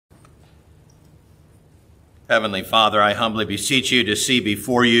Heavenly Father, I humbly beseech you to see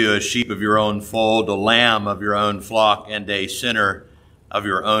before you a sheep of your own fold, a lamb of your own flock, and a sinner of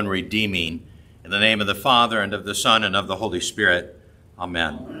your own redeeming. In the name of the Father, and of the Son, and of the Holy Spirit.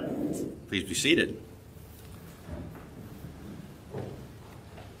 Amen. Please be seated.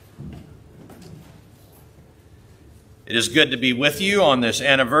 It is good to be with you on this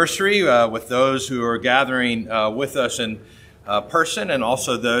anniversary, with those who are gathering with us in person, and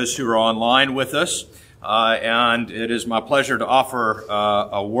also those who are online with us. And it is my pleasure to offer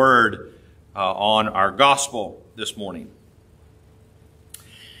a word on our gospel this morning.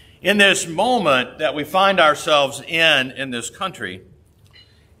 In this moment that we find ourselves in this country,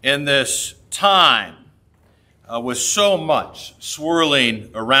 in this time, with so much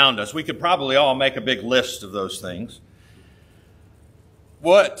swirling around us, we could probably all make a big list of those things.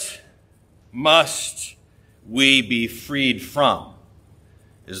 What must we be freed from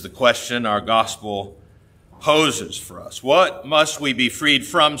is the question our gospel poses for us. What must we be freed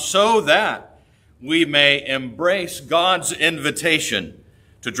from so that we may embrace God's invitation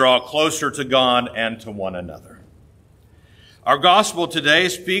to draw closer to God and to one another? Our gospel today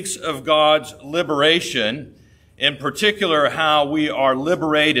speaks of God's liberation, in particular how we are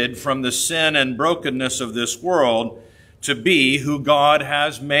liberated from the sin and brokenness of this world to be who God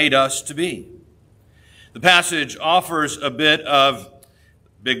has made us to be. The passage offers a bit of,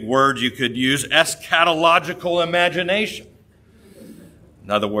 big word you could use, eschatological imagination. In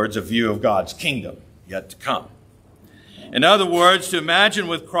other words, a view of God's kingdom yet to come. In other words, to imagine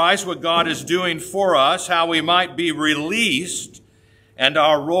with Christ what God is doing for us, how we might be released, and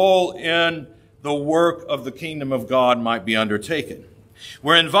our role in the work of the kingdom of God might be undertaken.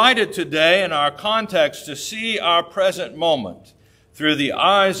 We're invited today in our context to see our present moment through the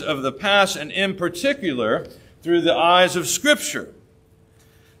eyes of the past, and in particular through the eyes of Scripture.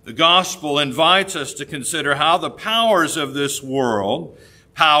 The gospel invites us to consider how the powers of this world,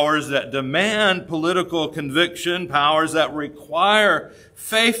 powers that demand political conviction, powers that require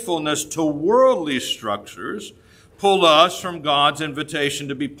faithfulness to worldly structures, pull us from God's invitation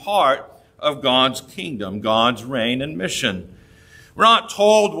to be part of God's kingdom, God's reign and mission. We're not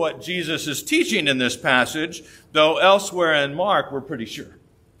told what Jesus is teaching in this passage, though elsewhere in Mark we're pretty sure.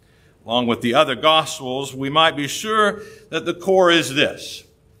 Along with the other gospels, we might be sure that the core is this: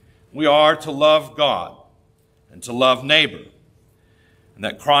 we are to love God and to love neighbor, and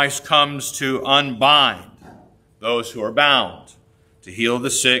that Christ comes to unbind those who are bound, to heal the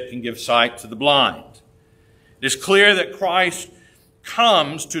sick and give sight to the blind. It is clear that Christ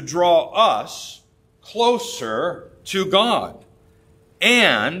comes to draw us closer to God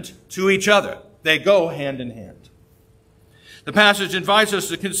and to each other. They go hand in hand. The passage invites us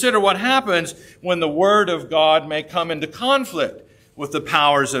to consider what happens when the Word of God may come into conflict with the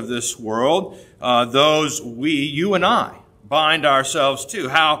powers of this world, those you and I, bind ourselves to.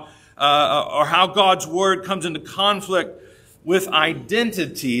 How God's Word comes into conflict with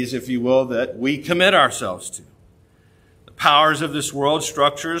identities, if you will, that we commit ourselves to. The powers of this world,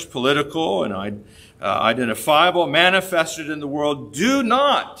 structures, political and identifiable, manifested in the world, do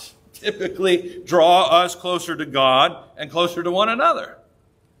not typically draw us closer to God and closer to one another.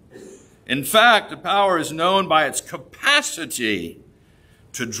 In fact, the power is known by its capacity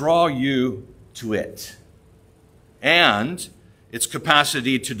to draw you to it, and its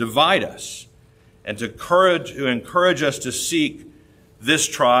capacity to divide us and to encourage us to seek this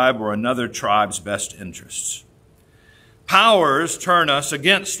tribe or another tribe's best interests. Powers turn us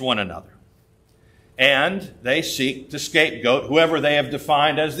against one another, and they seek to scapegoat whoever they have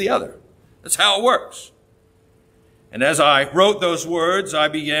defined as the other. That's how it works. And as I wrote those words, I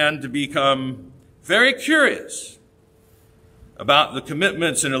began to become very curious about the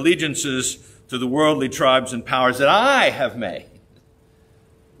commitments and allegiances to the worldly tribes and powers that I have made.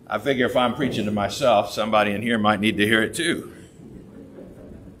 I figure if I'm preaching to myself, somebody in here might need to hear it too.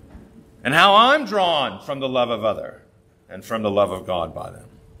 And how I'm drawn from the love of other and from the love of God by them.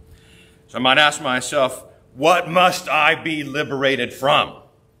 So I might ask myself, what must I be liberated from?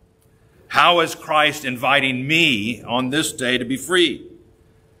 How is Christ inviting me on this day to be free?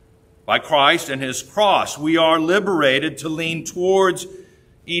 By Christ and his cross, we are liberated to lean towards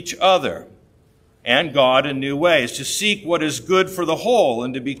each other and God in new ways, to seek what is good for the whole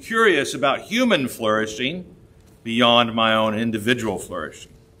and to be curious about human flourishing beyond my own individual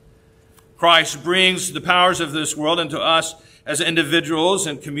flourishing. Christ brings the powers of this world into us as individuals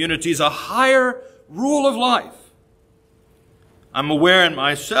and communities a higher rule of life. I'm aware in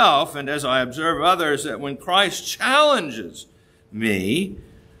myself, and as I observe others, that when Christ challenges me,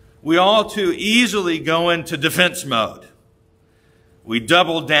 we all too easily go into defense mode. We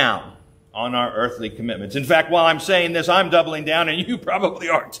double down on our earthly commitments. In fact, while I'm saying this, I'm doubling down, and you probably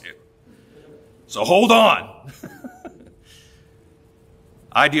are too. So hold on.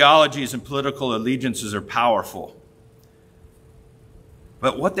 Ideologies and political allegiances are powerful.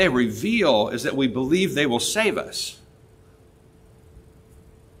 But what they reveal is that we believe they will save us,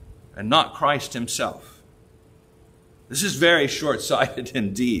 and not Christ himself. This is very short-sighted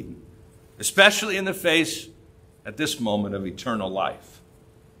indeed, especially in the face, at this moment, of eternal life.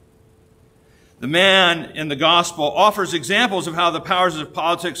 The man in the gospel offers examples of how the powers of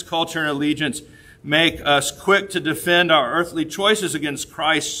politics, culture, and allegiance make us quick to defend our earthly choices against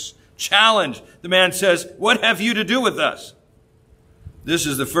Christ's challenge. The man says, "What have you to do with us?" This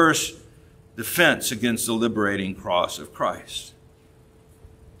is the first defense against the liberating cross of Christ.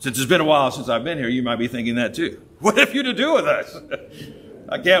 Since it's been a while since I've been here, you might be thinking that too. What have you to do with us?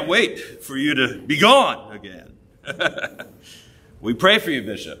 I can't wait for you to be gone again. We pray for you,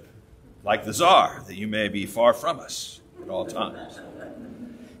 Bishop, like the Tsar, that you may be far from us at all times.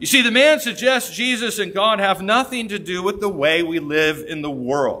 You see, the man suggests Jesus and God have nothing to do with the way we live in the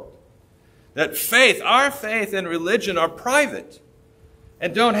world. That faith, our faith and religion, are private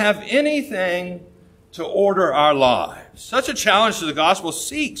and don't have anything to order our lives. Such a challenge to the gospel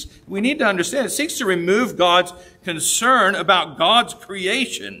seeks, we need to understand, it seeks to remove God's concern about God's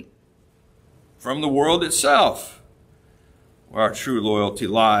creation from the world itself, where our true loyalty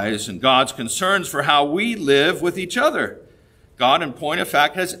lies, and God's concerns for how we live with each other. God, in point of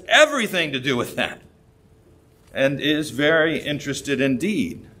fact, has everything to do with that, and is very interested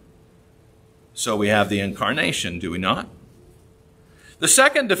indeed. So we have the incarnation, do we not? The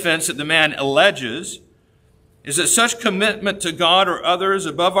second defense that the man alleges is that such commitment to God or others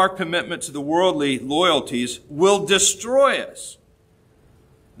above our commitment to the worldly loyalties will destroy us.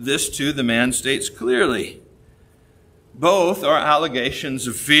 This, too, the man states clearly. Both are allegations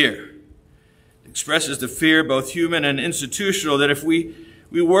of fear. It expresses the fear, both human and institutional, that if we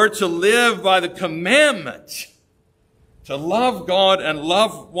were to live by the commandment to love God and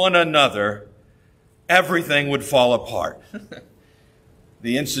love one another, everything would fall apart.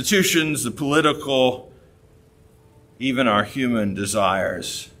 The institutions, the political, even our human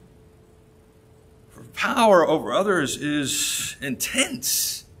desires for power over others is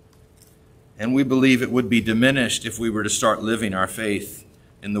intense. And we believe it would be diminished if we were to start living our faith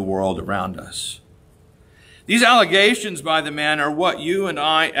in the world around us. These allegations by the man are what you and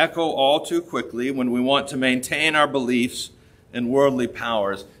I echo all too quickly when we want to maintain our beliefs in worldly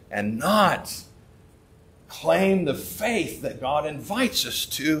powers and not claim the faith that God invites us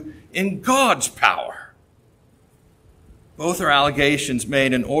to in God's power. Both are allegations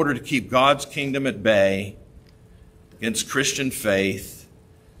made in order to keep God's kingdom at bay against Christian faith,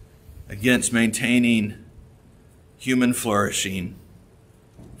 against maintaining human flourishing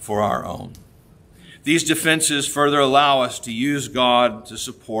for our own. These defenses further allow us to use God to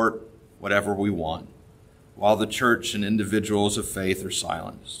support whatever we want, while the church and individuals of faith are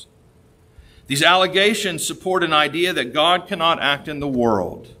silenced. These allegations support an idea that God cannot act in the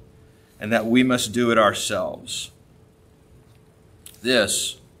world and that we must do it ourselves.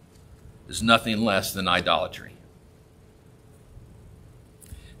 This is nothing less than idolatry.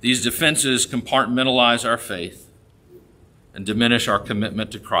 These defenses compartmentalize our faith and diminish our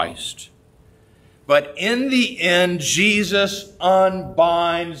commitment to Christ. But in the end, Jesus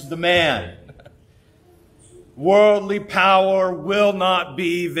unbinds the man. Worldly power will not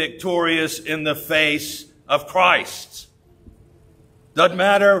be victorious in the face of Christ. Doesn't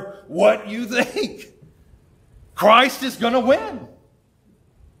matter what you think. Christ is going to win.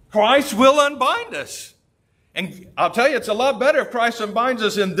 Christ will unbind us. And I'll tell you, it's a lot better if Christ unbinds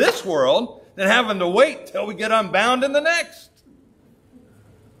us in this world than having to wait till we get unbound in the next.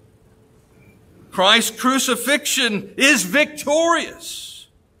 Christ's crucifixion is victorious.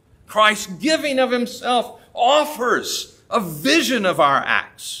 Christ's giving of himself offers a vision of our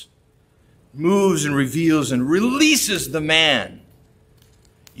acts, moves and reveals and releases the man.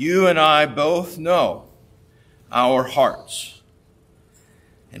 You and I both know our hearts,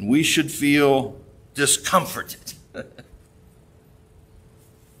 and we should feel discomforted. But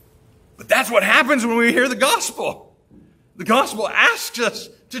that's what happens when we hear the gospel. The gospel asks us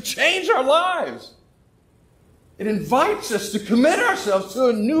to change our lives. It invites us to commit ourselves to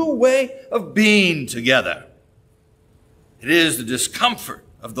a new way of being together. It is the discomfort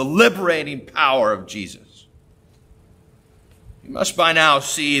of the liberating power of Jesus. You must by now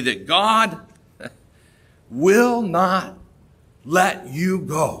see that God will not let you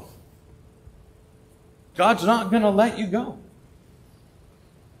go. God's not going to let you go.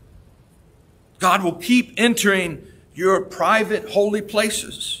 God will keep entering your private holy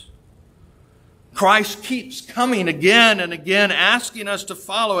places, Christ keeps coming again and again, asking us to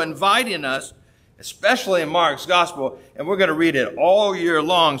follow, inviting us, especially in Mark's gospel. And we're going to read it all year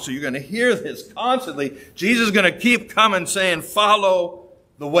long, so you're going to hear this constantly. Jesus is going to keep coming saying, follow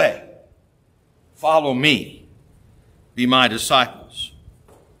the way. Follow me. Be my disciples.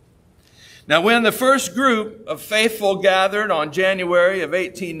 Now, when the first group of faithful gathered on January of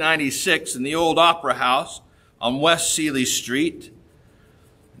 1896 in the old Opera House on West Sealy Street,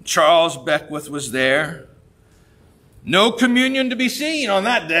 Charles Beckwith was there. No communion to be seen on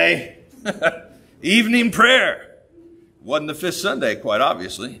that day. Evening prayer. Wasn't the fifth Sunday, quite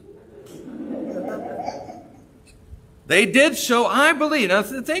obviously. They did so, I believe. Now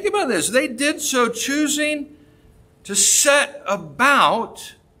think about this. They did so choosing to set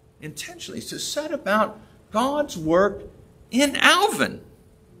about, intentionally, to set about God's work in Alvin.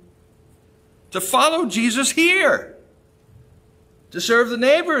 To follow Jesus here. To serve the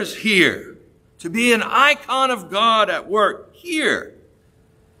neighbors here. To be an icon of God at work here.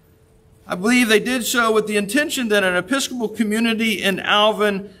 I believe they did so with the intention that an Episcopal community in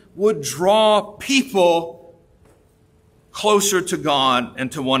Alvin would draw people closer to God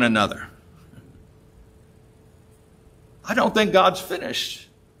and to one another. I don't think God's finished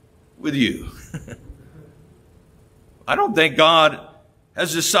with you. I don't think God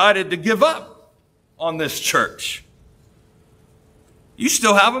has decided to give up on this church. You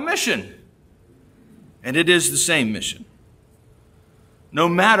still have a mission, and it is the same mission. No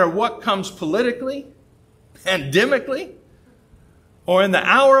matter what comes politically, pandemically, or in the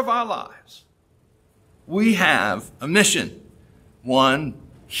hour of our lives, we have a mission, one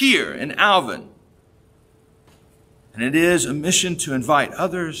here in Alvin. And it is a mission to invite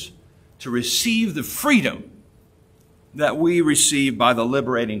others to receive the freedom that we receive by the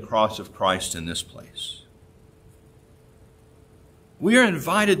liberating cross of Christ in this place. We are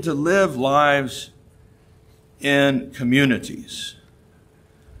invited to live lives in communities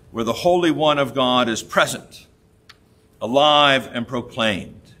where the Holy One of God is present, alive and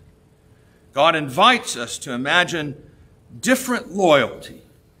proclaimed. God invites us to imagine different loyalty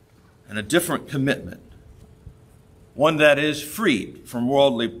and a different commitment, one that is freed from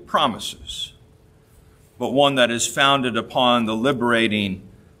worldly promises, but one that is founded upon the liberating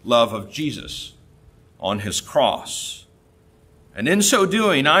love of Jesus on his cross. And in so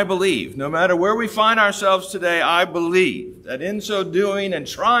doing, I believe, no matter where we find ourselves today, I believe that in so doing and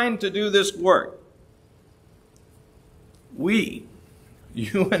trying to do this work, we,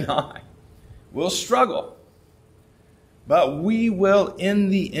 you and I, will struggle. But we will, in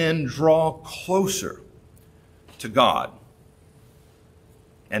the end, draw closer to God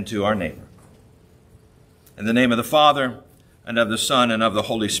and to our neighbor. In the name of the Father, and of the Son, and of the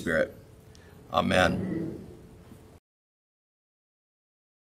Holy Spirit. Amen.